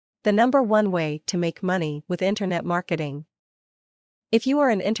The number one way to make money with internet marketing. If you are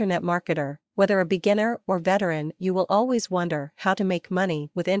an internet marketer, whether a beginner or veteran, you will always wonder how to make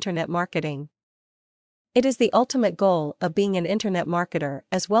money with internet marketing. It is the ultimate goal of being an internet marketer,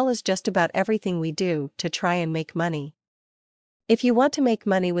 as well as just about everything we do to try and make money. If you want to make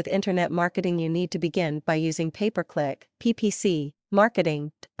money with internet marketing, you need to begin by using pay-per-click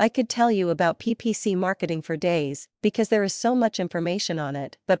marketing. I could tell you about PPC marketing for days, because there is so much information on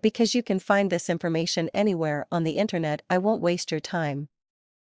it, but because you can find this information anywhere on the internet, I won't waste your time.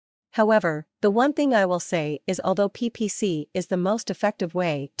 However, the one thing I will say is, although PPC is the most effective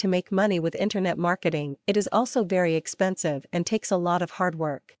way to make money with internet marketing, it is also very expensive and takes a lot of hard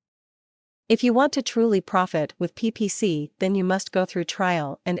work. If you want to truly profit with PPC, then you must go through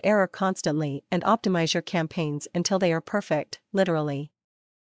trial and error constantly and optimize your campaigns until they are perfect, literally.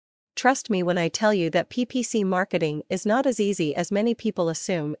 Trust me when I tell you that PPC marketing is not as easy as many people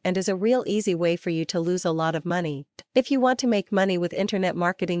assume and is a real easy way for you to lose a lot of money. If you want to make money with internet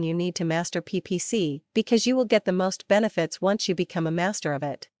marketing, you need to master PPC, because you will get the most benefits once you become a master of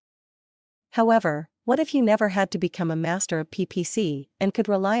it. However, what if you never had to become a master of PPC and could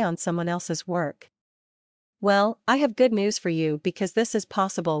rely on someone else's work? Well, I have good news for you, because this is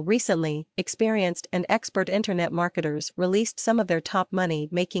possible. Recently, experienced and expert internet marketers released some of their top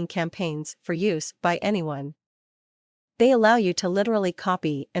money-making campaigns for use by anyone. They allow you to literally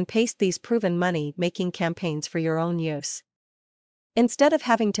copy and paste these proven money-making campaigns for your own use. Instead of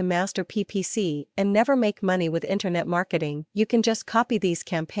having to master PPC and never make money with internet marketing, you can just copy these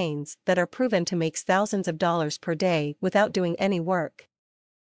campaigns that are proven to make thousands of dollars per day without doing any work.